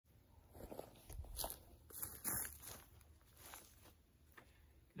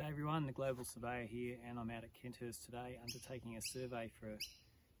everyone, the Global Surveyor here, and I'm out at Kenthurst today undertaking a survey for a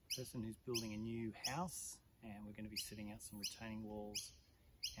person who's building a new house, and we're going to be setting out some retaining walls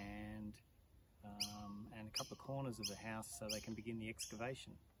and a couple of corners of the house so they can begin the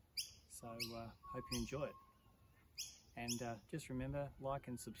excavation. So hope you enjoy it, and just remember, like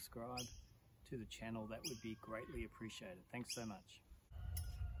and subscribe to the channel. That would be greatly appreciated. Thanks so much.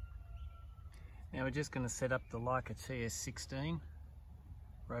 Now we're just going to set up the Leica TS16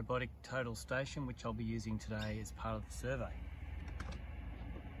 robotic total station, which I'll be using today as part of the survey.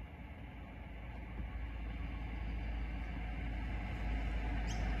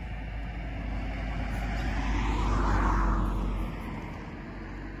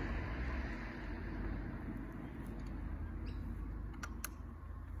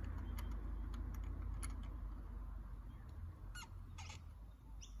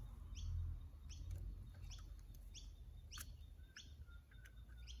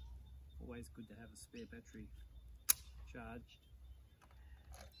 Always good to have a spare battery charged.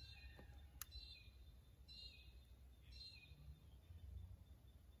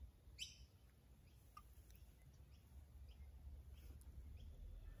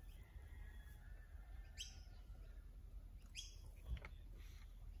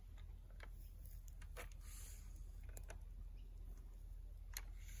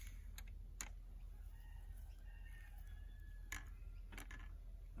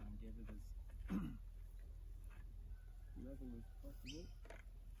 Get it as level as possible.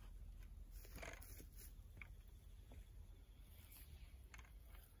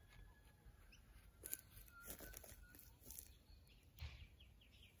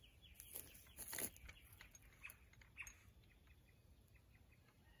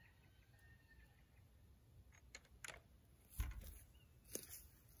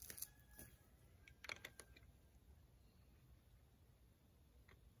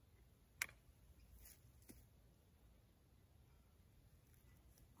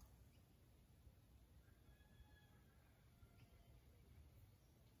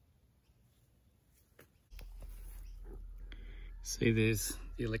 See, there's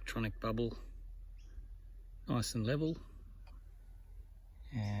the electronic bubble, nice and level,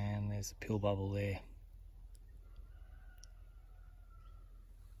 and there's a pill bubble there.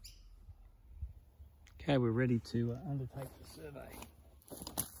 Okay, we're ready to undertake the survey.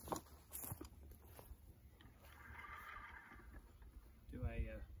 Do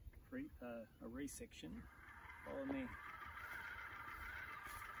a resection. Follow me.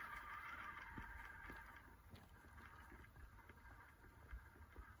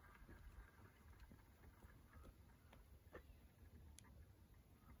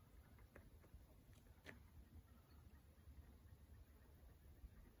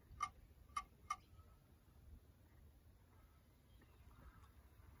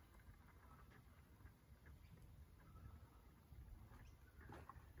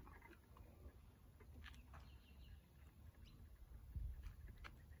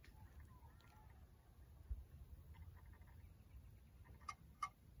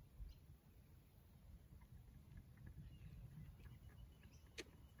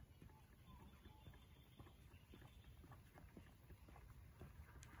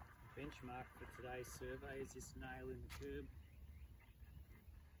 Benchmark for today's survey is this nail in the curb.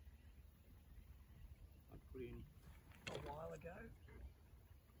 I put in a while ago. Just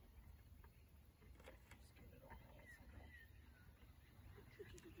get it on there. It's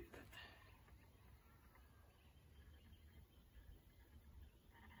tricky to do that.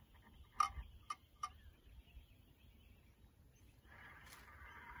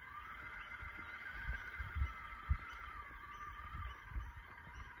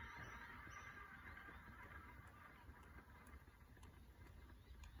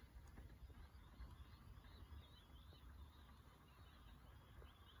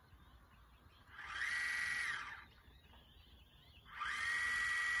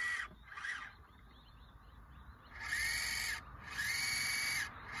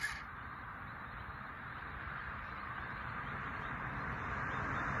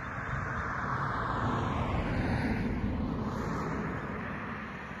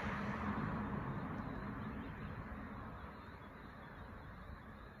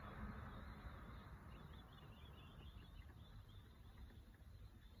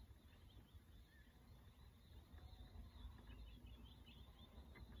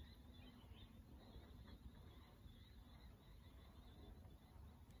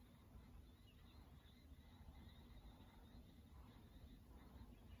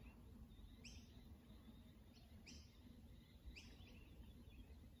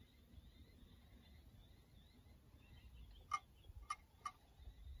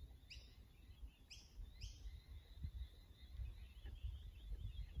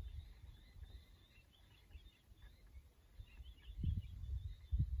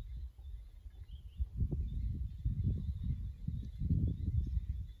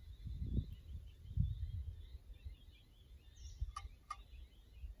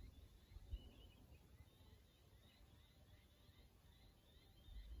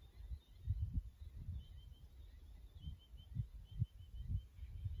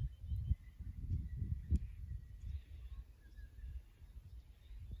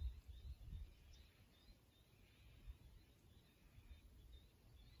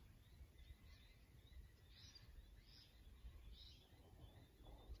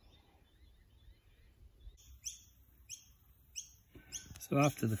 So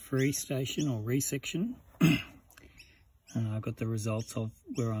after the free station or resection, I've got the results of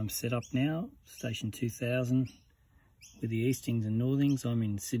where I'm set up now, station 2000 with the eastings and northings. I'm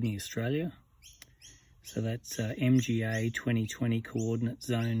in Sydney, Australia. So that's MGA 2020 coordinate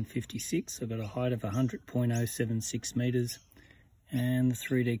zone 56. I've got a height of 100.076 metres and the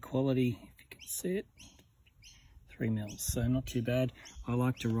 3D quality, if you can see it, 3 mils. So not too bad. I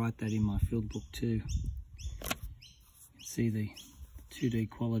like to write that in my field book too. You can see the 2D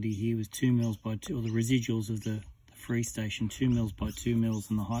quality here was 2 mils by 2, or the residuals of the free station, 2 mils by 2 mils,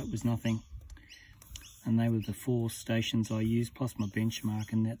 and the height was nothing. And they were the 4 stations I used plus my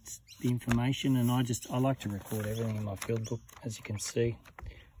benchmark, and that's the information. And I like to record everything in my field book, as you can see.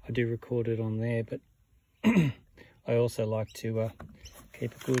 I do record it on there, but I also like to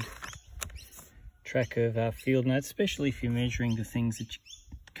keep a good track of field notes, especially if you're measuring the things that you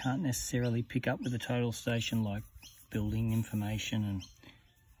can't necessarily pick up with a total station, like building information and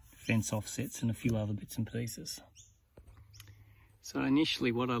fence offsets and a few other bits and pieces. So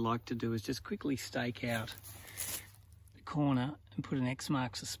initially what I like to do is just quickly stake out the corner and put an X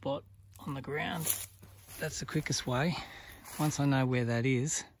marks a spot on the ground. That's the quickest way. Once I know where that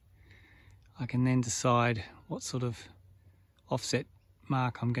is, I can then decide what sort of offset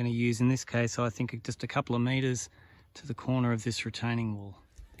mark I'm going to use. In this case, I think just a couple of meters to the corner of this retaining wall.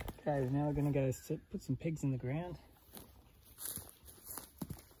 Okay, now we're going to go put some pegs in the ground.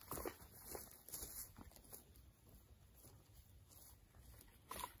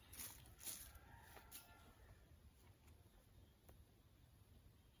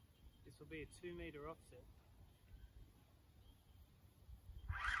 This will be a 2 meter offset.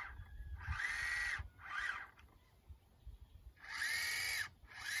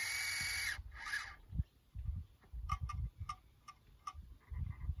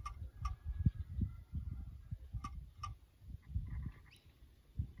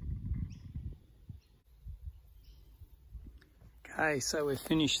 Okay, so we've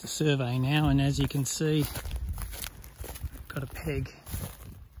finished the survey now, and as you can see, I've got a peg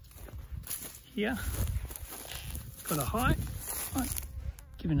here, got a height,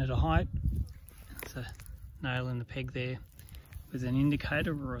 giving it a height. There's a nail in the peg there with an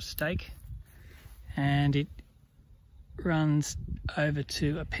indicator or a stake, and it runs over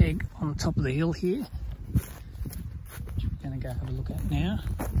to a peg on the top of the hill here, which we're going to go have a look at now.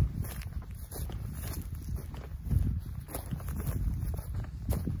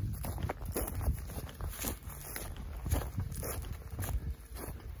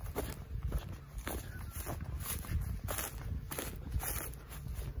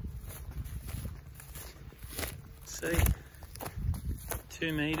 See,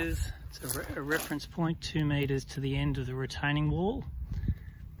 2 meters, it's a reference point, 2 meters to the end of the retaining wall,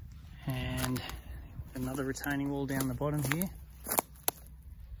 and another retaining wall down the bottom here, as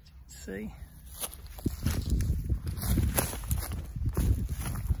you can see.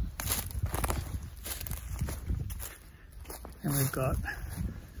 And we've got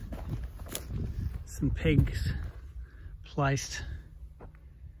some pegs placed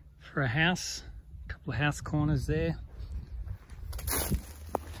for a house. Couple of house corners there.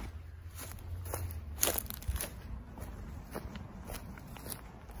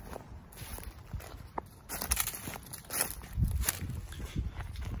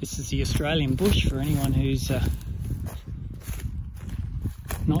 This is the Australian bush for anyone who's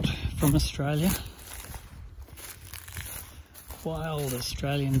not from Australia. Wild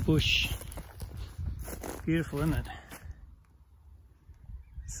Australian bush. Beautiful, isn't it?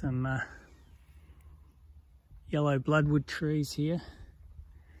 Some yellow bloodwood trees here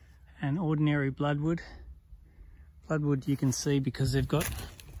and ordinary bloodwood. Bloodwood you can see because they've got,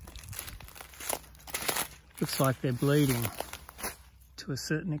 looks like they're bleeding to a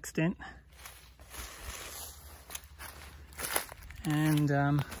certain extent. And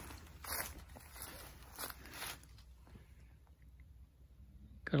got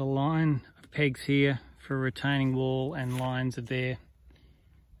a line of pegs here for a retaining wall, and lines are there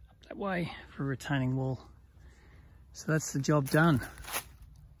up that way for a retaining wall. So that's the job done.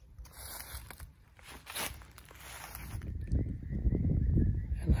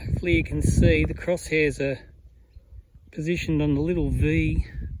 And hopefully you can see the crosshairs are positioned on the little V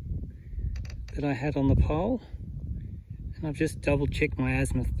that I had on the pole. And I've just double checked my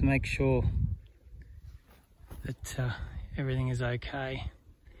azimuth to make sure that everything is okay.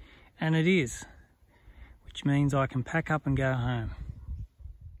 And it is, which means I can pack up and go home.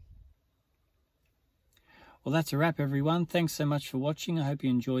 Well, that's a wrap, everyone. Thanks so much for watching. I hope you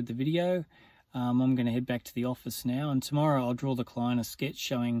enjoyed the video. I'm going to head back to the office now, and tomorrow I'll draw the client a sketch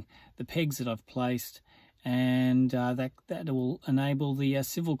showing the pegs that I've placed and that will enable the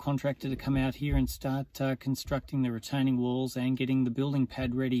civil contractor to come out here and start constructing the retaining walls and getting the building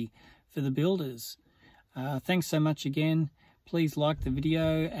pad ready for the builders. Thanks so much again. Please like the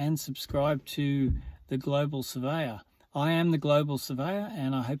video and subscribe to the Global Surveyor. I am the Global Surveyor,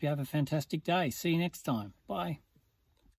 and I hope you have a fantastic day. See you next time. Bye.